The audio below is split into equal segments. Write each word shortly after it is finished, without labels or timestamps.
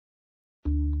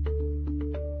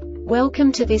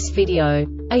Welcome to this video.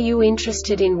 Are you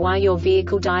interested in why your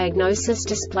vehicle diagnosis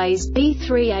displays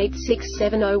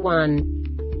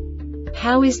B3867-01?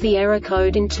 How is the error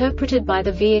code interpreted by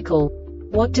the vehicle?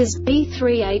 What does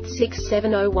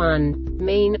B3867-01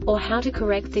 mean, or how to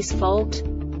correct this fault?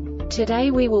 Today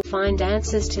we will find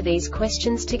answers to these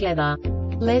questions together.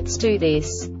 Let's do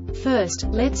this. First,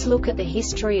 let's look at the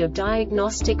history of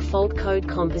diagnostic fault code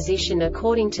composition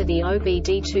according to the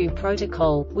OBD2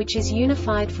 protocol, which is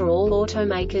unified for all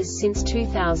automakers since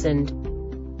 2000.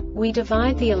 We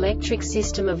divide the electric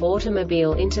system of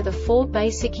automobile into the four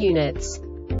basic units: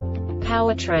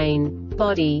 powertrain,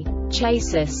 body,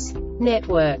 chassis,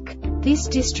 network. This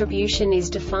distribution is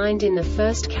defined in the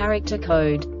first character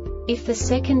code. If the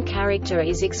second character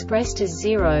is expressed as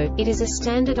 0, it is a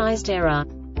standardized error.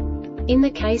 In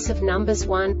the case of numbers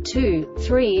 1, 2,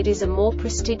 3, it is a more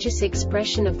prestigious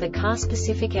expression of the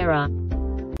car-specific error.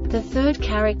 The third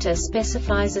character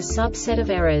specifies a subset of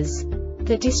errors.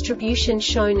 The distribution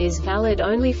shown is valid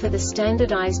only for the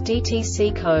standardized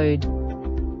DTC code.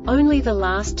 Only the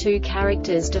last two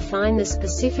characters define the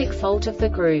specific fault of the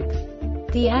group.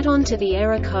 The add-on to the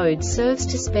error code serves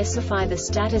to specify the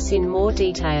status in more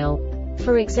detail.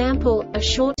 For example, a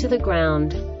short to the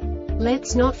ground.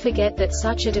 Let's not forget that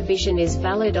such a division is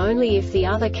valid only if the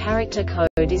other character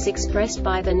code is expressed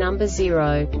by the number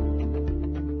 0.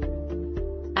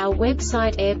 Our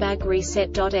website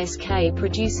airbagreset.sk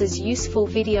produces useful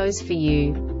videos for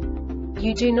you.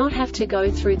 You do not have to go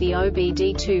through the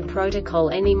OBD2 protocol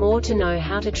anymore to know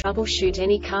how to troubleshoot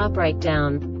any car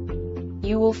breakdown.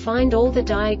 You will find all the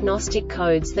diagnostic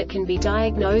codes that can be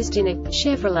diagnosed in a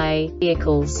Chevrolet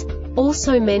vehicles.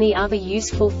 Also many other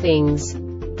useful things.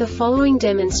 The following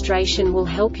demonstration will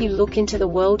help you look into the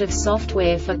world of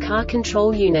software for car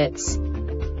control units.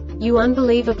 You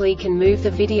unbelievably can move the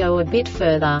video a bit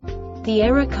further. The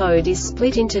error code is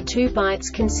split into 2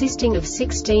 bytes consisting of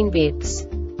 16 bits.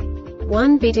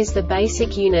 1 bit is the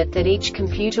basic unit that each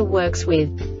computer works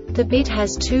with. The bit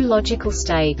has 2 logical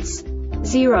states: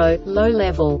 0, low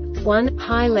level, 1,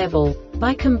 high level.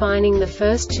 By combining the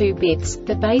first 2 bits,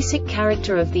 the basic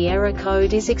character of the error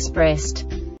code is expressed.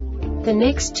 The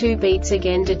next 2 beats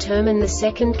again determine the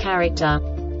second character.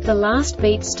 The last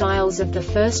beat styles of the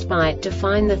first byte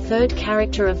define the third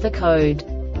character of the code.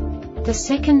 The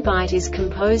second byte is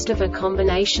composed of a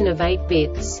combination of 8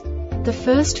 bits. The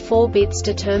first 4 bits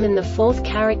determine the fourth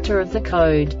character of the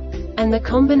code. And the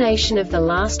combination of the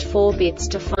last 4 bits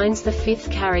defines the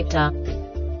fifth character.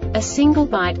 A single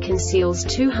byte conceals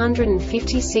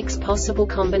 256 possible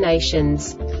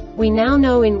combinations. We now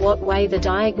know in what way the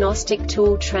diagnostic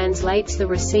tool translates the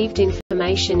received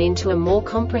information into a more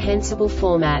comprehensible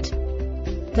format.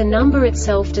 The number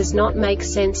itself does not make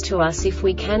sense to us if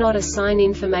we cannot assign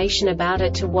information about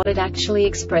it to what it actually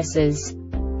expresses.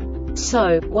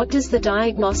 So, what does the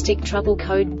diagnostic trouble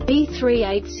code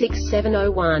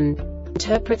B3867-01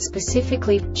 interpret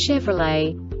specifically for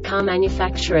Chevrolet car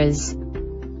manufacturers?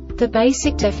 The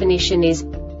basic definition is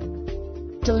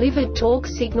delivered torque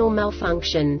signal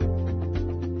malfunction.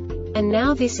 And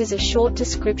now this is a short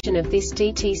description of this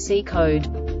DTC code.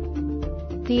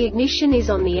 The ignition is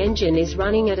on, the engine is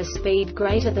running at a speed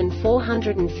greater than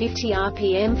 450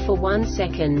 rpm for 1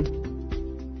 second.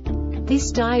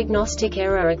 This diagnostic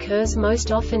error occurs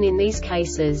most often in these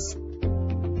cases: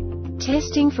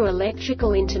 testing for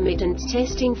electrical intermittents,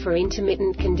 testing for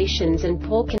intermittent conditions and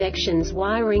poor connections,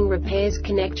 wiring,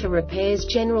 RepairsConnector, repairs,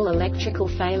 general electrical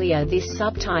failure. This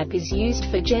subtype is used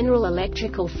for general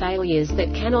electrical failures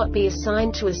that cannot be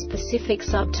assigned to a specific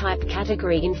subtype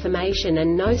category information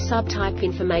and no subtype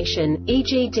information,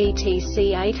 e.g.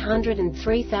 DTC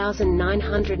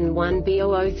 803901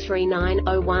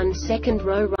 B003901 second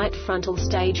row right frontal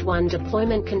stage 1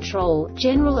 deployment control,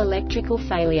 general electrical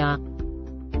failure.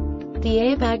 The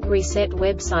Airbag Reset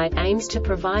website aims to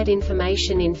provide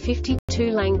information in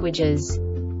 52 languages.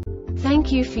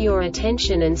 Thank you for your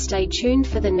attention and stay tuned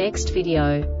for the next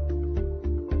video.